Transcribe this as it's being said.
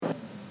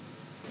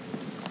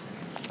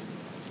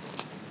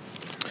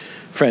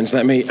Friends,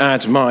 let me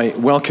add my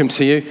welcome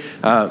to you.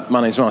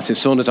 My name's Martin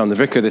Saunders. I'm the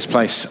vicar of this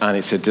place, and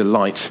it's a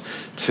delight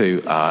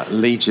to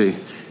lead you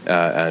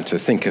and to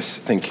think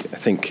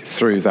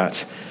through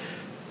that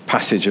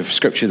passage of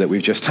Scripture that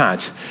we've just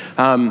had.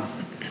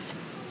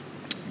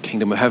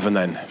 Kingdom of Heaven,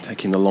 then,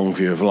 taking the long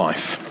view of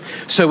life.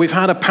 So we've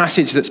had a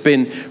passage that's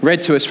been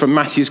read to us from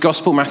Matthew's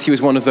Gospel. Matthew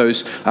is one of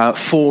those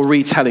four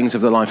retellings of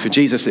the life of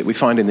Jesus that we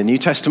find in the New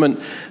Testament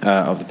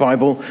of the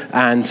Bible.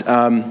 And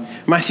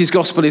Matthew's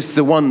Gospel is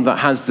the one that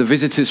has the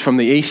visitors from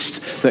the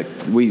East that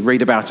we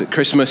read about at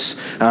Christmas.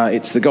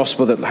 It's the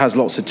Gospel that has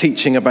lots of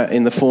teaching about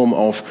in the form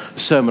of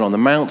Sermon on the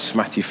Mount,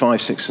 Matthew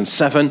 5, 6, and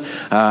 7.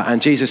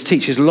 And Jesus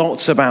teaches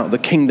lots about the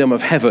kingdom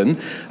of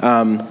heaven.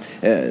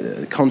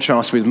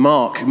 Contrast with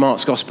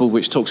Mark's Gospel,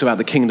 which talks about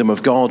the kingdom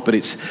of God, but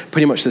it's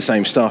pretty much the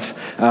same stuff.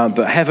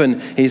 But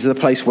heaven is the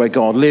place where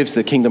God lives.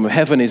 The kingdom of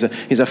heaven is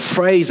a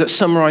phrase that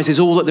summarizes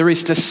all that there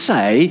is to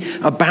say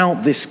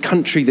about this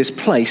country, this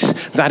place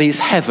that is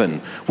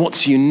heaven.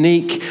 What's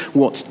unique,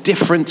 what's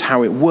different,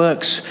 how it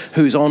works,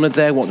 who's honored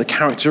there, what the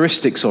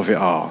characteristics of it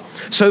are.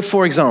 So,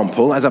 for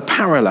example, as a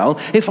parallel,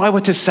 if I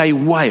were to say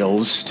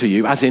Wales to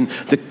you, as in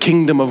the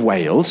kingdom of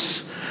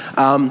Wales,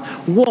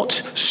 what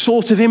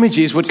sort of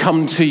images would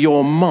come to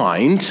your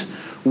mind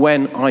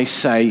when I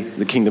say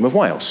the kingdom of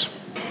Wales?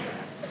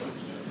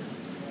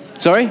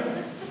 Sorry?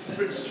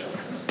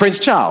 Prince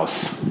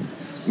Charles.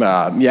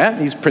 Yeah,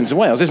 he's Prince of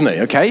Wales, isn't he?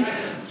 Okay.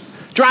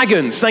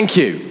 Dragons, thank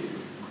you.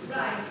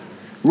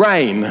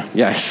 Rain,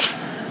 yes.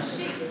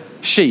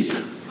 Sheep.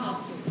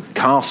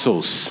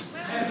 Castles.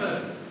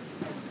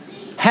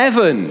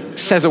 Heaven,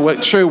 says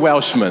a true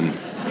Welshman.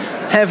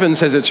 Heaven,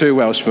 says a true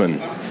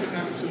Welshman.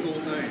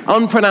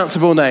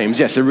 Unpronounceable names,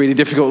 yes, a really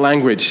difficult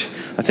language.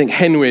 I think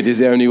Henwyd is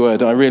the only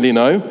word I really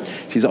know.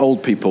 She's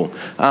old people.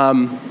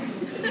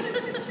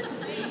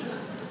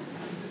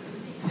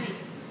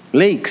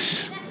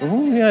 Leeks.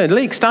 Oh, yeah,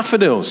 leeks,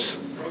 daffodils.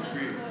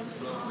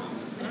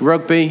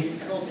 Rugby.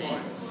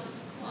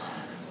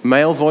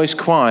 Male voice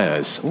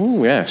choirs.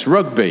 Oh, yes,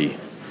 rugby.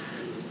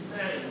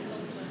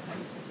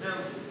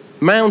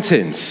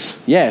 Mountains.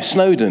 Yeah,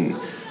 Snowdon.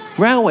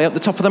 Railway up the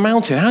top of the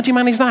mountain. How do you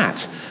manage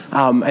that?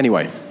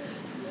 Anyway.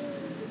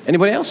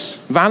 Anybody else?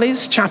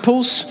 Valleys,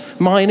 chapels,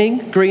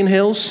 mining, green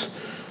hills.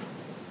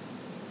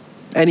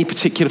 Any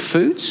particular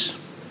foods?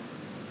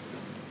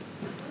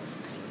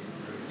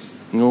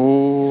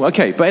 No.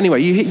 Okay, but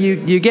anyway,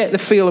 you get the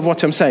feel of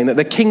what I'm saying, that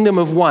the kingdom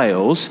of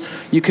Wales,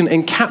 you can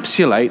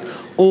encapsulate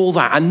all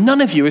that. And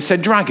none of you have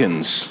said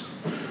dragons.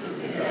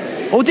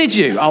 Or did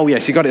you? Oh,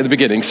 yes, you got it at the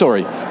beginning.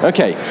 Sorry.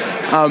 Okay.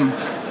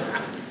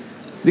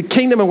 The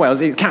kingdom of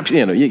Wales,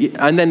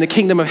 and then the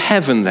kingdom of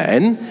heaven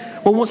then.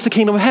 Well, what's the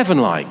kingdom of heaven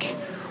like?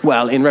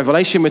 Well, in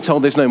Revelation, we're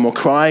told there's no more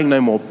crying,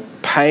 no more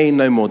pain,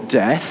 no more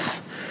death.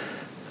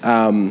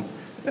 And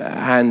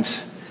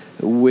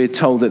we're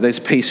told that there's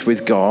peace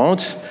with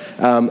God.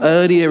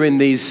 Earlier in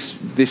this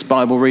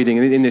Bible reading,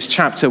 in this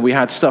chapter, we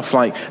had stuff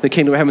like the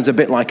kingdom of heaven's a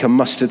bit like a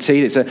mustard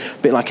seed. It's a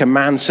bit like a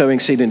man sowing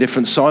seed in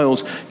different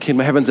soils.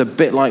 Kingdom of heaven's a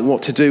bit like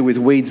what to do with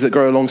weeds that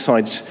grow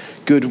alongside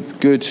good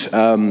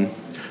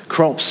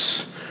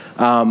crops.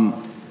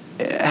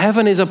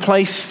 Heaven is a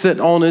place that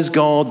honors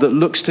God, that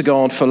looks to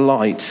God for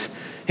light.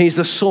 He's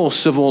the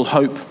source of all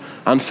hope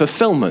and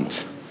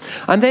fulfillment.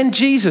 And then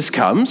Jesus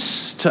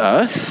comes to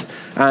earth,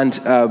 and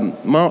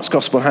Mark's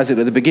Gospel has it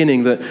at the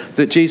beginning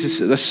that Jesus,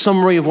 the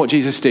summary of what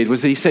Jesus did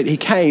was that he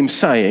came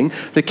saying,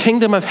 the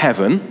kingdom of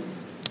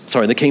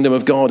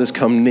God has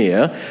come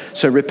near,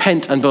 so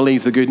repent and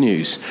believe the good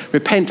news.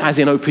 Repent as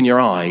in open your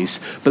eyes.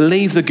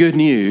 Believe the good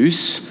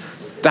news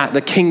that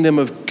the kingdom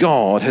of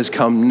God has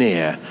come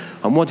near.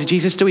 And what did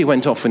Jesus do? He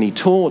went off and he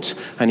taught,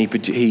 and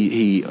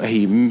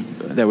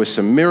there were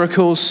some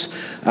miracles.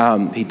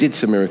 He did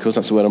some miracles,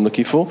 that's the word I'm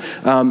looking for.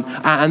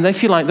 And they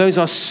feel like those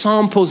are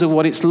samples of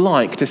what it's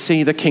like to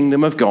see the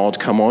kingdom of God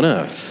come on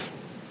earth.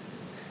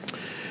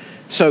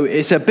 So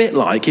it's a bit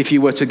like if you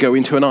were to go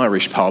into an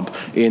Irish pub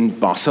in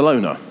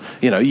Barcelona.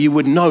 You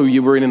would know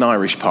you were in an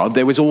Irish pub.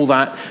 There was all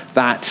that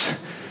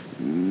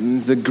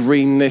the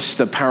greenness,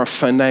 the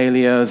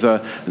paraphernalia,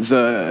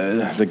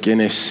 the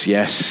Guinness,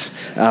 yes.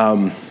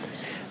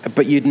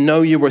 But you'd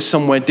know you were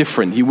somewhere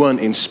different. You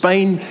weren't in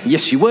Spain.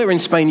 Yes, you were in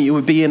Spain. You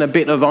would be in a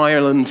bit of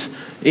Ireland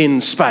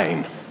in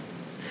Spain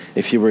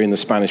if you were in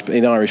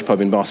the Irish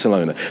pub in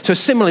Barcelona. So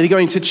similarly,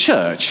 going to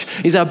church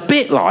is a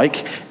bit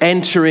like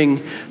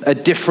entering a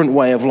different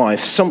way of life.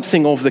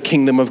 Something of the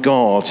kingdom of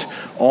God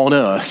on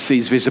earth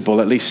is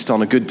visible, at least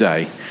on a good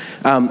day.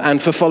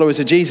 And for followers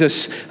of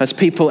Jesus, as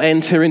people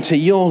enter into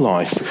your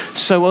life,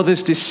 so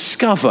others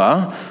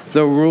discover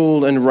the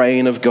rule and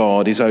reign of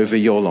God is over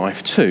your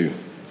life too.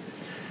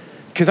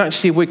 Because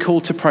actually we're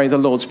called to pray the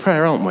Lord's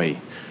Prayer, aren't we?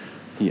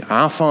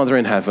 Our Father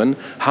in heaven,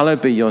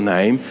 hallowed be your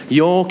name.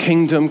 Your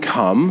kingdom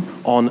come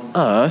on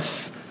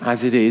earth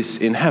as it is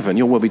in heaven.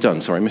 Your will be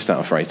done. Sorry, I missed out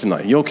a phrase, didn't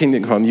I? Your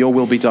kingdom come, your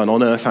will be done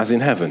on earth as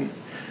in heaven.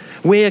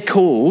 We're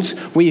called,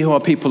 we who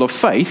are people of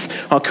faith,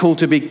 are called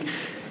to be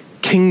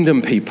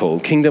kingdom people,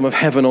 kingdom of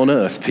heaven on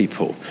earth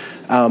people.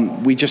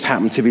 We just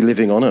happen to be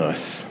living on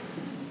earth.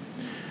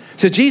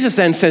 So Jesus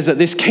then says that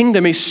this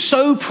kingdom is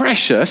so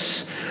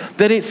precious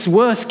that it's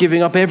worth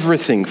giving up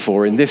everything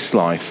for in this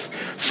life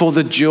for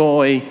the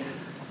joy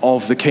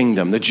of the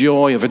kingdom, the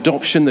joy of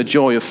adoption, the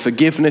joy of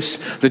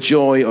forgiveness, the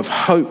joy of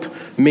hope,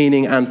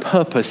 meaning and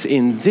purpose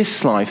in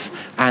this life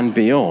and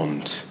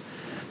beyond.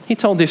 He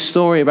told this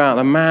story about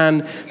a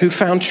man who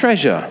found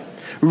treasure,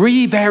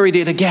 reburied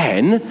it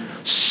again,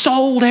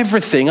 sold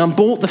everything and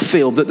bought the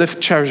field that the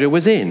treasure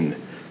was in.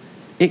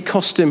 It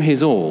cost him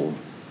his all.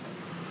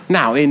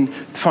 Now, in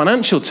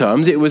financial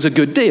terms, it was a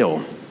good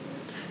deal.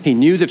 He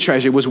knew the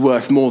treasure was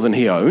worth more than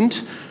he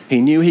owned. He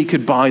knew he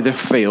could buy the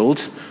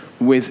field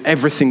with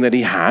everything that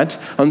he had.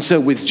 And so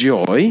with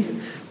joy,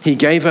 he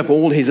gave up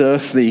all his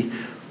earthly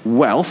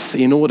wealth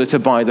in order to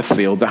buy the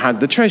field that had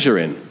the treasure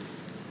in.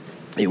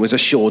 It was a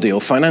sure deal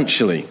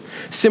financially.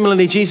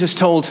 Similarly, Jesus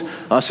told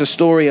us a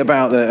story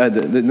about,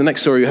 the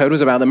next story we heard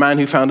was about the man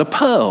who found a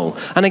pearl.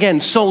 And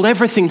again, sold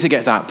everything to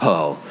get that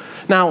pearl.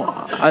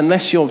 Now,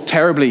 unless you're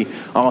terribly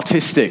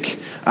artistic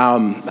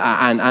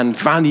and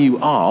value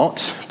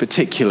art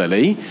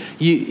particularly,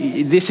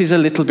 this is a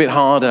little bit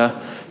harder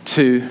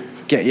to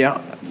get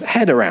your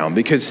head around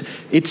because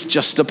it's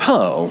just a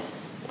pearl.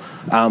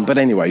 But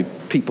anyway,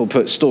 people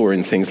put store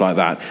in things like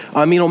that.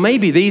 I mean, or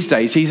maybe these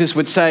days Jesus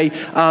would say,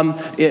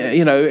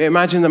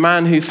 imagine the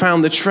man who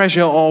found the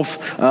treasure of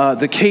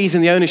the keys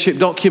and the ownership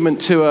document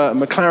to a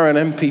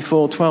McLaren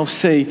MP4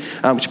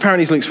 12C, which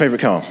apparently is Luke's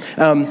favorite car,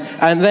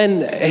 and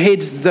then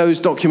hid those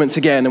documents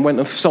again and went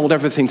and sold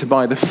everything to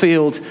buy the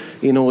field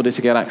in order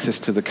to get access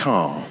to the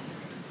car.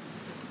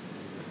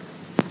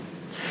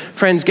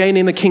 Friends,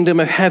 gaining the kingdom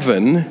of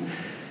heaven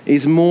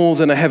is more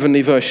than a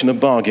heavenly version of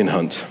Bargain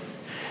Hunt.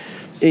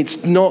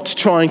 It's not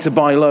trying to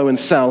buy low and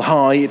sell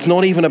high. It's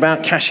not even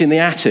about cash in the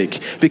attic,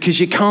 because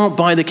you can't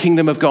buy the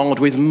kingdom of God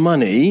with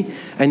money,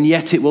 and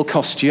yet it will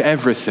cost you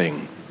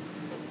everything.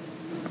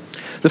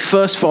 The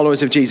first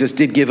followers of Jesus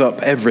did give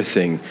up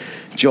everything: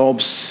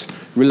 jobs,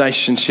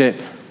 relationship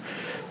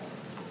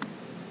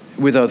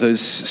with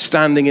others,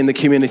 standing in the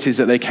communities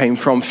that they came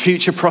from,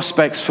 future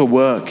prospects for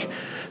work.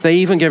 They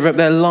even gave up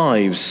their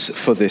lives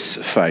for this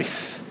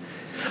faith.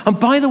 And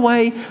by the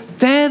way,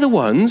 they're the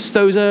ones,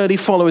 those early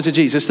followers of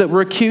Jesus, that were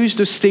accused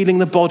of stealing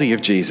the body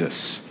of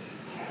Jesus.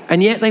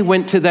 And yet they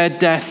went to their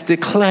death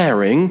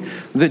declaring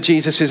that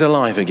Jesus is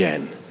alive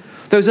again.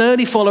 Those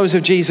early followers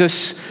of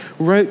Jesus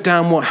wrote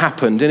down what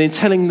happened, and in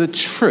telling the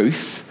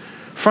truth,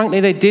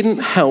 frankly, they didn't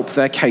help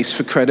their case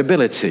for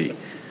credibility.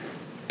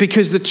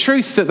 Because the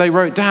truth that they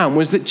wrote down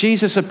was that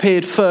Jesus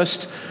appeared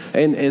first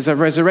as a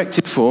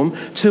resurrected form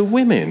to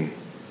women.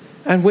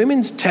 And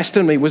women's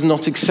testimony was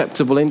not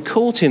acceptable in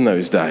court in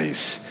those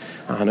days.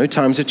 I know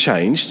times have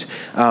changed,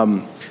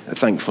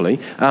 thankfully.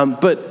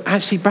 But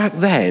actually back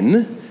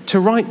then,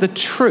 to write the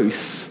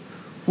truth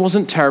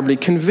wasn't terribly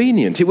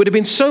convenient. It would have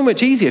been so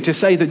much easier to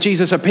say that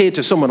Jesus appeared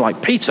to someone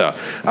like Peter,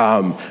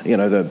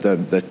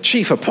 the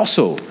chief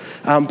apostle.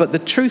 But the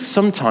truth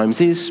sometimes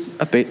is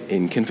a bit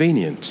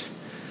inconvenient.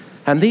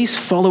 And these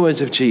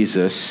followers of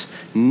Jesus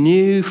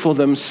knew for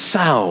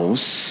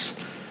themselves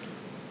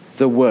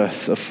the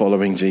worth of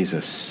following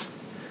Jesus.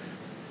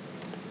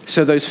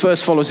 So those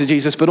first followers of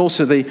Jesus, but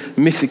also the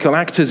mythical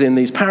actors in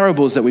these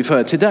parables that we've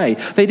heard today,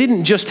 they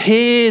didn't just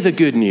hear the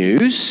good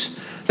news,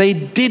 they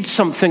did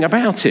something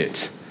about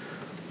it.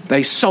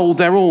 They sold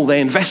their all, they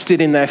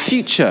invested in their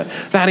future.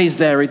 That is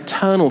their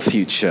eternal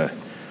future.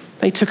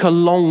 They took a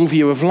long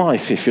view of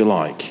life, if you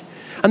like.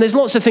 And there's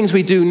lots of things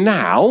we do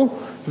now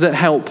that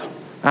help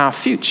our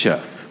future,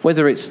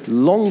 whether it's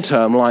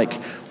long-term, like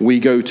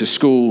we go to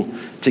school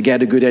to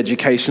get a good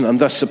education and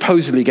thus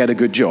supposedly get a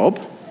good job,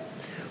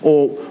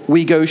 or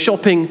we go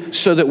shopping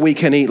so that we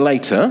can eat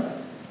later,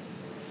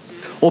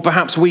 or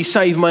perhaps we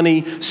save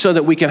money so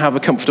that we can have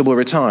a comfortable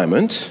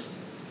retirement.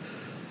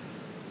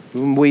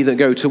 We that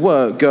go to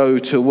work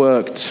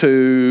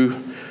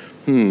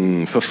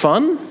for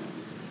fun,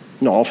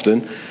 not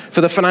often,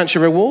 for the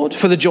financial reward,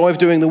 for the joy of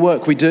doing the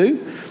work we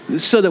do,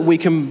 so that we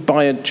can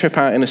buy a trip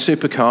out in a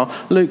supercar.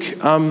 Luke,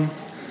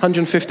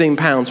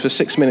 £115 for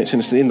 6 minutes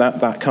in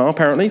that car,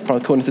 apparently,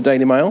 according to the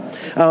Daily Mail,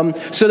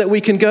 so that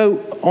we can go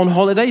on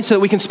holiday, so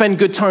that we can spend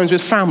good times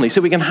with family, so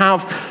we can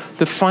have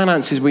the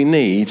finances we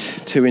need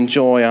to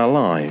enjoy our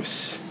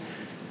lives.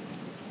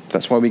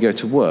 That's why we go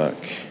to work.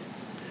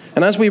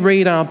 And as we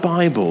read our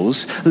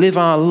Bibles, live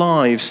our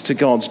lives to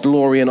God's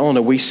glory and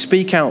honor, we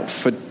speak out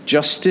for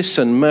justice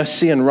and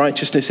mercy and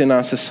righteousness in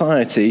our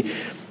society,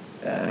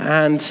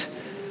 and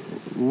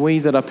we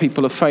that are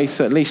people of faith,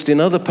 at least in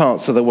other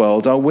parts of the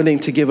world, are willing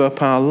to give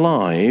up our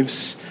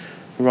lives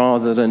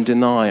rather than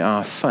deny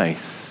our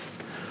faith.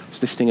 I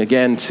was listening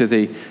again to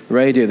the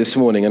radio this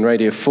morning, and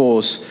Radio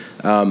 4's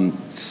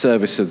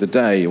service of the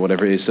day,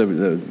 whatever it is,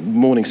 the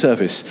morning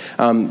service,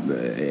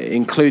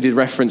 included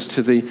reference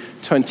to the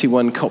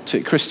 21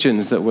 Coptic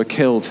Christians that were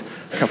killed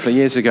a couple of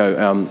years ago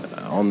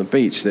on the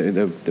beach.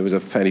 There was a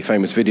fairly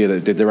famous video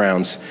that did the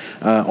rounds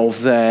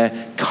of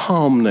their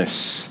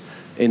calmness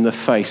in the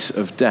face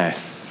of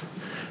death,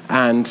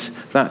 and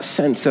that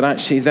sense that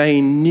actually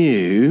they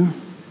knew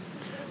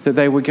that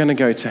they were going to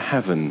go to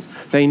heaven.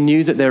 They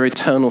knew that their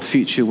eternal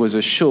future was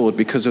assured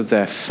because of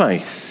their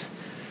faith.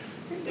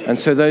 And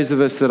so those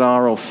of us that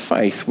are of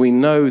faith, we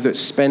know that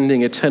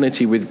spending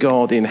eternity with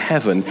God in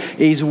heaven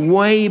is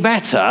way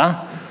better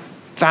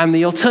than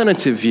the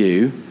alternative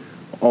view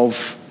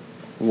of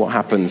what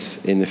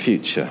happens in the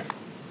future.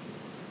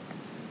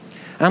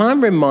 And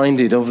I'm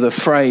reminded of the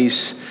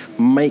phrase,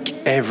 make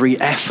every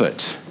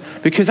effort.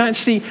 Because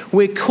actually,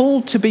 we're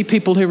called to be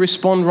people who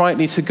respond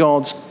rightly to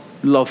God's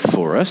love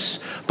for us,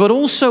 but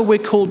also we're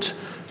called,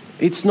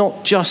 it's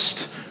not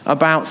just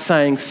about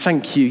saying,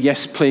 thank you,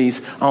 yes,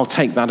 please, I'll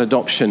take that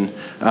adoption,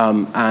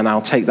 and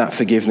I'll take that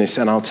forgiveness,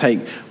 and I'll take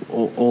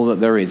all that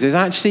there is. There's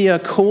actually a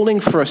calling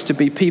for us to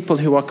be people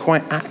who are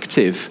quite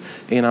active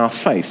in our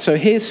faith. So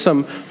here's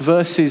some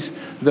verses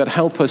that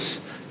help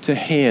us to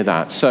hear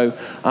that. So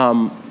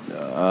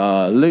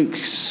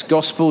Luke's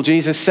gospel,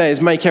 Jesus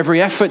says, make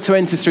every effort to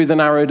enter through the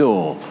narrow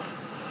door.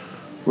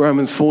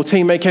 Romans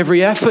 14, make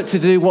every effort to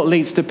do what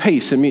leads to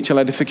peace and mutual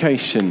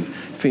edification.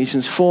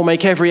 Ephesians 4,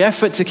 make every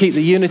effort to keep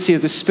the unity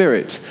of the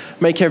Spirit.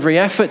 Make every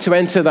effort to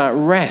enter that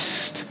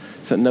rest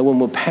so that no one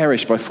will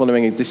perish by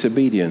following in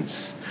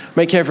disobedience.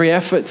 Make every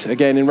effort,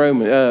 again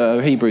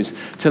in Hebrews,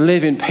 to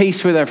live in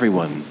peace with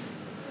everyone.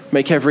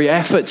 Make every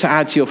effort to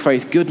add to your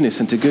faith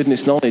goodness, and to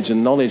goodness knowledge,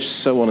 and knowledge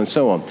so on and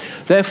so on.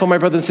 Therefore, my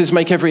brothers and sisters,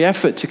 make every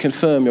effort to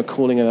confirm your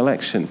calling and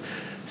election.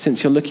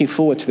 Since you're looking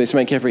forward to this,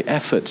 make every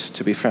effort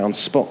to be found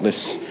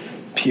spotless,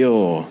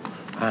 pure,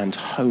 and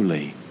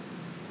holy.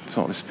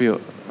 Spotless,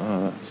 pure,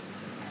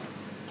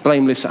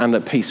 blameless, and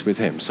at peace with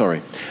him.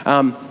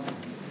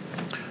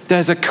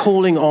 There's a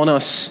calling on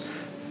us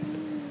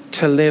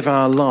to live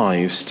our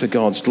lives to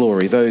God's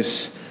glory,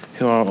 those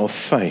who are of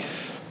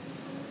faith.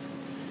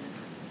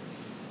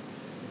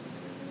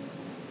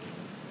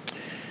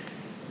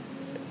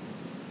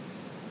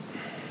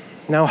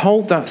 Now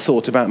hold that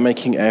thought about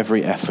making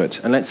every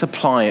effort, and let's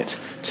apply it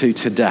to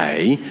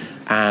today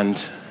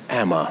and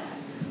Emma.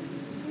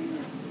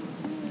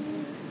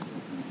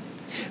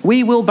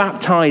 We will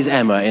baptize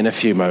Emma in a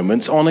few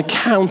moments on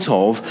account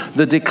of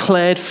the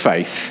declared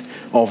faith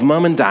of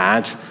mum and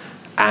dad,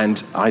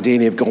 and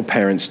ideally of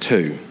godparents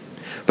too.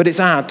 But it's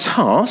our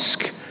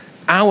task,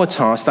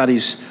 that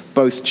is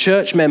both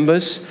church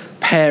members,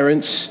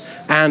 parents,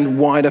 and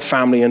wider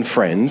family and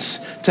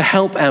friends, to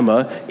help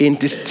Emma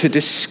to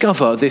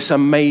discover this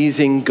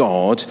amazing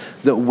God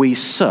that we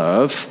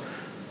serve,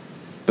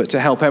 but to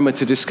help Emma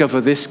to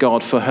discover this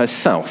God for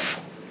herself.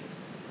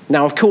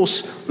 Now, of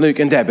course, Luke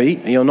and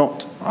Debbie, you're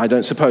not, I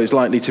don't suppose,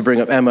 likely to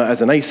bring up Emma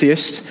as an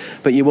atheist,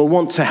 but you will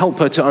want to help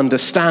her to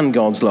understand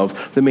God's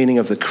love, the meaning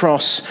of the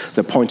cross,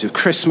 the point of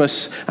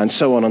Christmas, and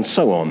so on and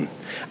so on.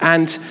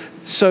 And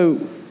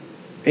so,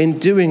 in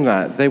doing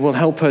that, they will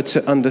help her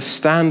to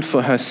understand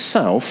for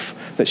herself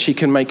that she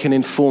can make an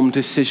informed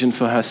decision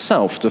for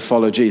herself to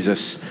follow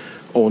Jesus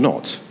or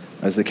not,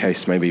 as the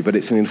case may be, but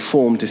it's an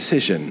informed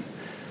decision.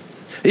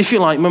 If you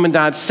like, Mum and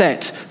Dad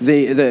set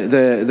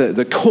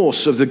the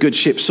course of the good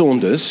ship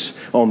Saunders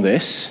on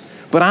this,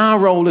 but our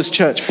role as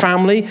church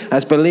family,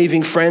 as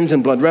believing friends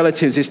and blood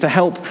relatives, is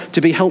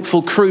to be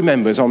helpful crew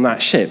members on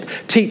that ship,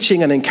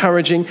 teaching and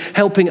encouraging,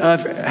 helping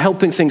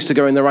things to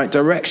go in the right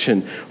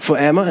direction for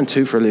Emma and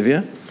too for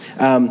Olivia.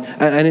 And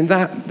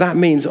that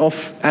means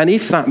if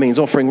that means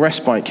offering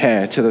respite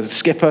care to the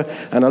skipper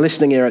and a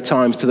listening ear at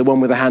times to the one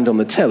with a hand on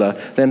the tiller,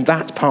 then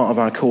that's part of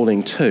our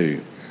calling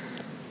too.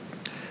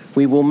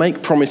 We will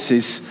make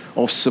promises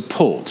of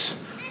support.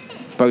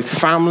 Both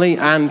family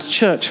and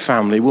church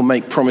family will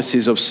make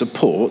promises of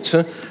support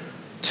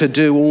to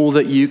do all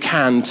that you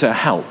can to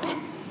help.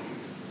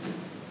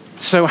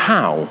 So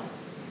how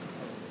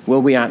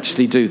will we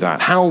actually do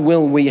that? How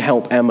will we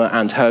help Emma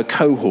and her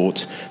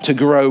cohort to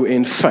grow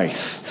in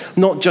faith?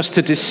 Not just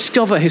to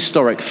discover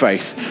historic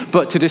faith,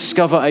 but to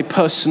discover a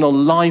personal,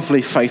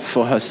 lively faith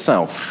for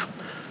herself.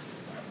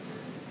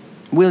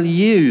 Will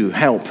you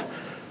help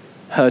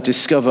her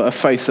discover a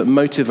faith that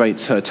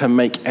motivates her to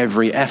make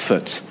every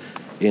effort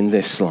in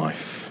this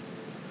life?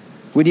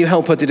 Will you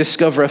help her to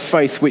discover a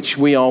faith which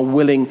we are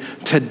willing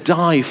to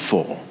die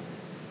for?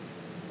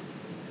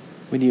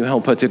 Will you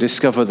help her to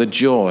discover the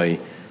joy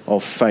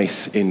of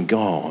faith in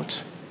God?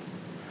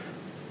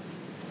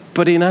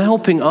 But in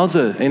helping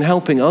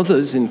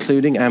others,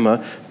 including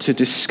Emma, to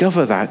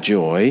discover that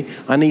joy,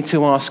 I need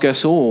to ask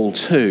us all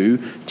too,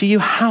 do you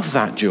have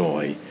that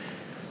joy?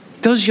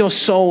 Does your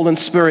soul and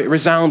spirit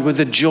resound with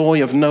the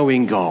joy of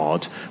knowing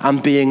God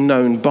and being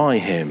known by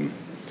him?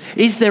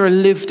 Is there a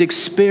lived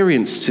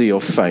experience to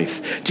your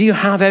faith? Do you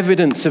have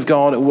evidence of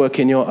God at work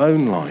in your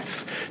own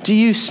life? Do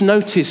you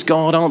notice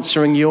God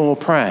answering your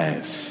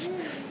prayers?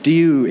 Do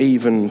you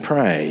even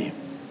pray?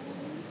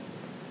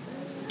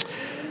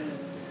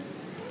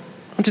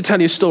 I want to tell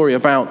you a story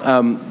about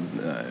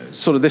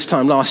sort of this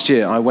time last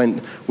year. I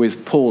went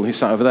with Paul, who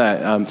sat over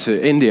there,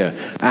 to India,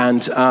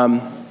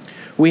 and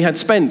we had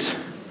spent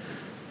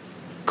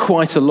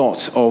quite a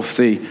lot of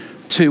the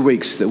 2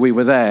 weeks that we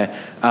were there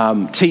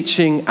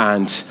teaching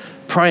and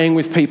praying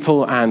with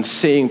people and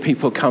seeing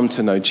people come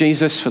to know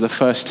Jesus for the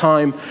first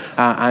time.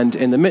 And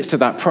in the midst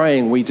of that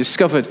praying, we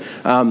discovered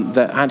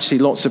that actually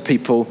lots of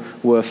people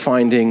were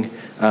finding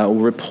or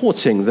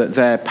reporting that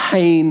their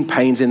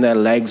pains in their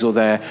legs or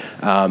their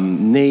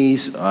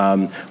knees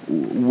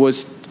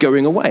was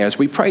going away as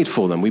we prayed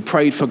for them. We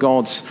prayed for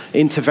God's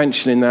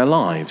intervention in their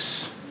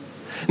lives.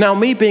 Now,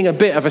 me being a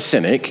bit of a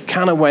cynic,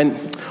 kind of went,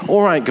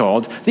 all right,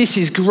 God, this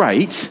is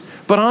great,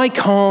 but I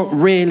can't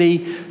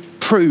really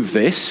prove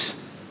this.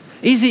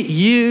 Is it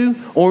you,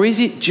 or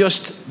is it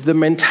just the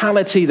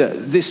mentality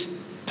that this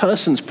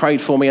person's prayed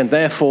for me and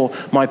therefore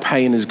my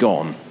pain is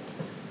gone?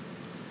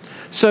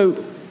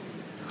 So,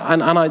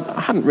 and I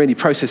hadn't really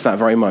processed that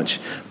very much,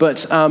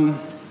 but on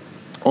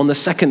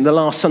the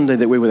last Sunday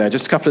that we were there,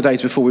 just a couple of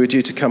days before we were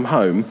due to come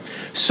home,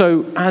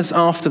 so as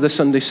after the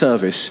Sunday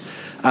service,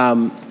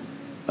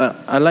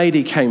 a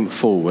lady came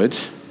forward,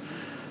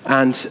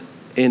 and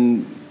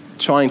in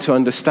trying to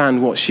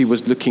understand what she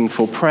was looking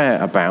for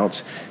prayer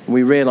about,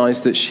 we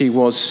realized that she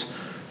was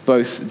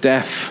both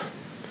deaf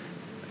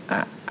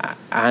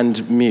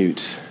and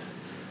mute.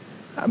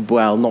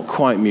 Well, not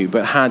quite mute,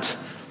 but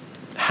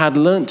had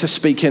learnt to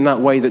speak in that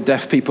way that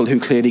deaf people who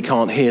clearly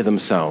can't hear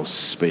themselves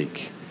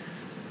speak.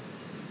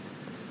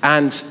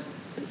 And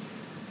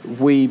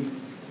we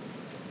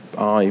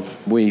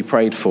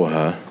prayed for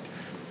her,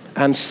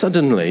 and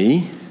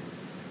suddenly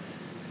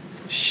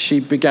she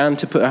began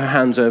to put her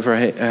hands over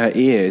her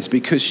ears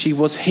because she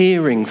was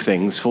hearing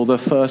things for the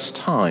first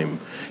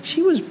time.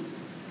 She was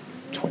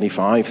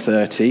 25,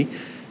 30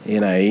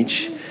 in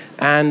age,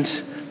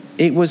 and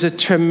it was a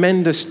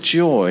tremendous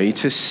joy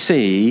to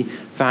see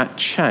that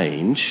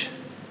change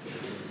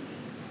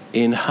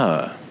in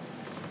her.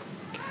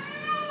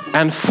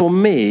 And for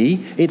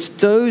me, it's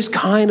those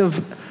kind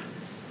of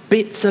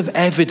bits of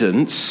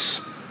evidence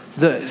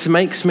that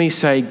makes me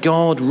say,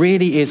 God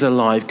really is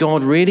alive.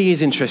 God really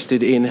is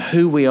interested in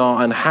who we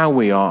are and how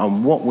we are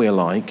and what we're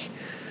like.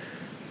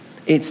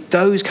 It's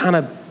those kind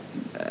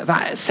of,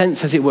 that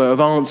sense, as it were,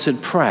 of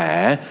answered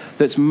prayer,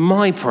 that's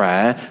my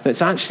prayer,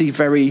 that's actually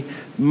very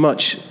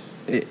much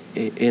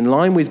in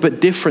line with, but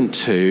different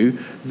to,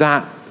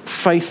 that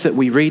faith that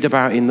we read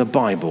about in the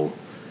Bible.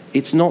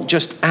 It's not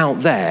just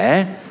out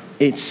there,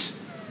 it's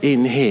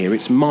in here.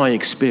 It's my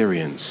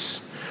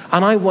experience.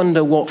 And I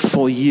wonder what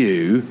for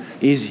you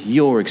is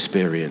your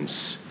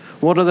experience.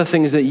 What are the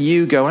things that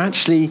you go,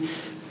 actually,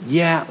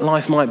 yeah,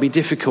 life might be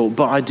difficult,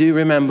 but I do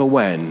remember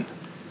when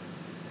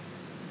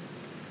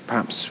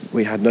perhaps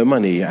we had no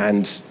money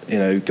and,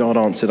 God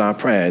answered our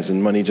prayers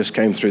and money just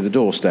came through the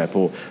doorstep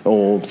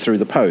or through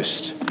the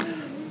post,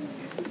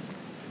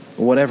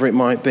 or whatever it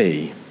might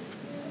be.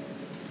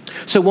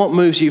 So what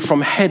moves you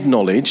from head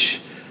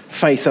knowledge,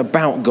 faith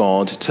about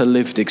God, to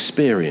lived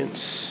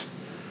experience?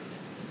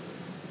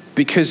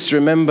 Because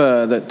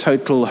remember that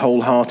total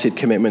wholehearted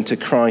commitment to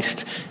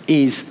Christ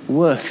is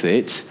worth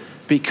it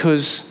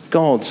because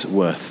God's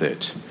worth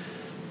it.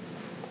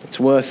 It's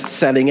worth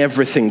selling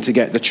everything to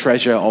get the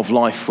treasure of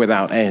life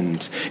without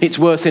end. It's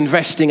worth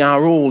investing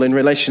our all in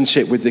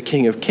relationship with the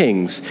King of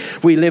Kings.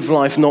 We live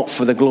life not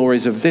for the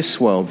glories of this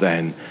world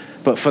then,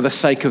 but for the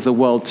sake of the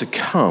world to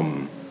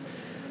come.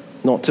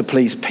 Not to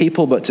please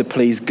people, but to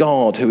please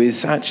God, who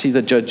is actually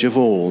the judge of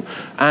all.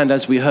 And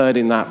as we heard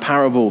in that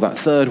parable, that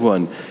third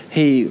one,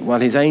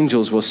 his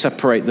angels will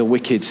separate the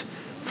wicked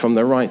from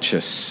the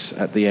righteous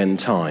at the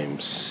end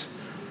times.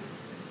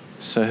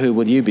 So who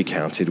will you be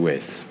counted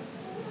with?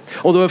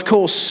 Although, of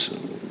course,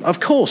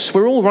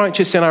 we're all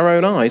righteous in our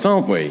own eyes,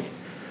 aren't we?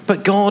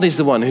 But God is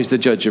the one who's the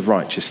judge of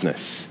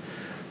righteousness.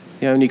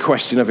 The only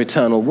question of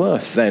eternal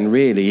worth then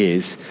really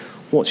is,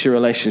 what's your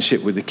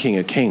relationship with the King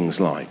of Kings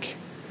like?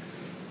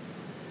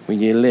 Will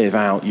you live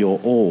out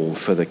your all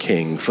for the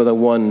King, for the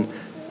one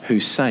who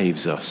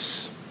saves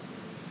us?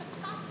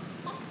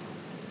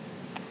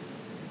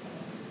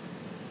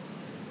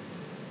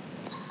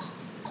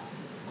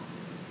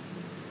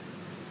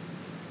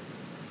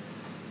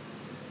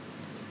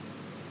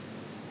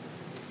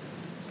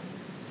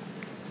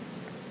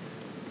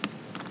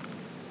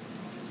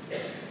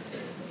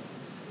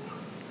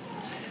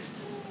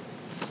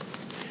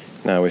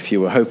 Now, if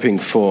you were hoping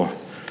for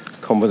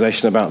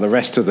conversation about the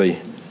rest of the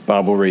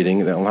Bible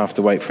reading, that'll have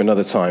to wait for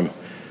another time.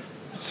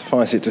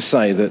 Suffice it to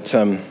say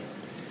that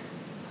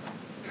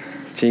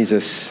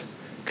Jesus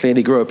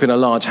clearly grew up in a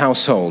large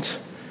household.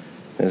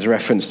 There's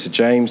reference to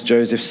James,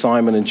 Joseph,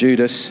 Simon, and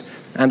Judas,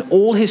 and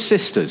all his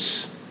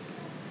sisters.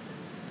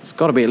 It's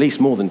got to be at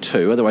least more than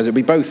two, otherwise it'd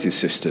be both his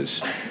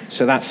sisters.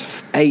 So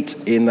that's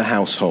 8 in the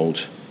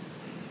household.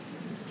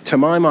 To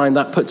my mind,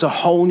 that puts a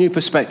whole new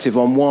perspective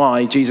on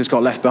why Jesus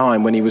got left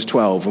behind when he was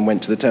 12 and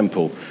went to the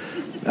temple.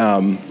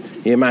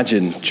 You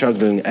imagine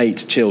juggling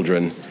 8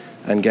 children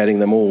and getting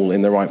them all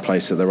in the right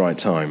place at the right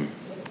time.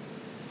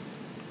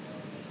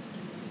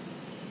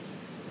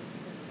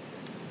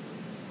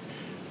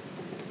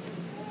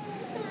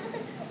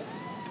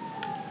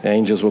 The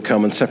angels will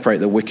come and separate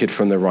the wicked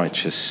from the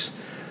righteous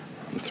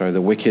and throw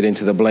the wicked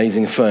into the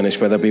blazing furnace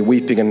where there'll be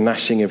weeping and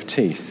gnashing of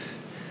teeth.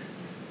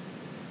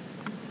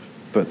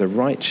 But the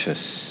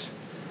righteous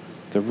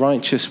The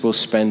righteous will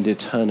spend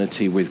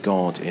eternity with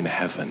God in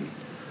heaven.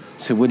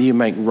 So will you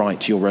make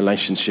right your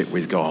relationship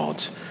with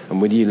God?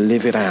 And will you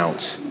live it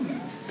out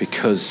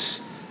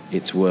because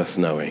it's worth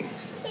knowing?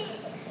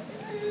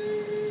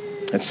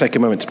 Let's take a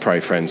moment to pray,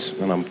 friends,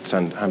 and I'll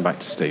hand back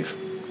to Steve.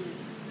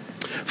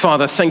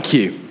 Father, thank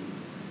you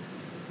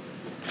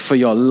for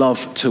your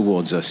love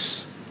towards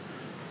us.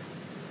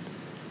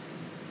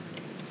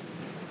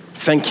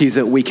 Thank you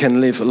that we can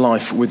live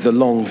life with the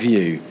long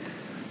view,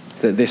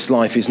 that this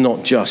life is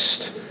not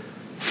just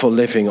for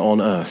living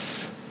on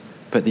earth,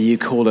 but that you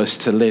call us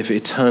to live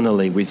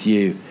eternally with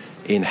you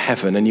in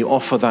heaven, and you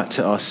offer that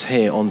to us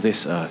here on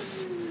this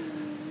earth.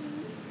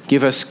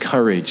 Give us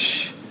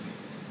courage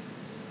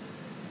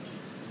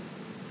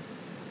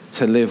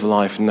to live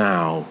life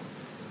now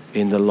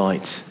in the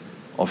light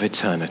of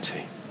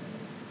eternity.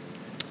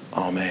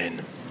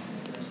 Amen.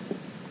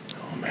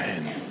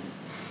 Amen.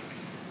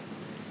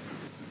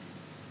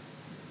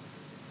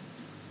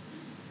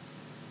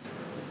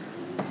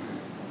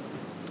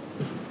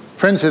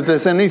 Friends, if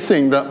there's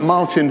anything that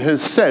Martin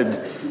has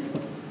said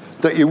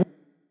that you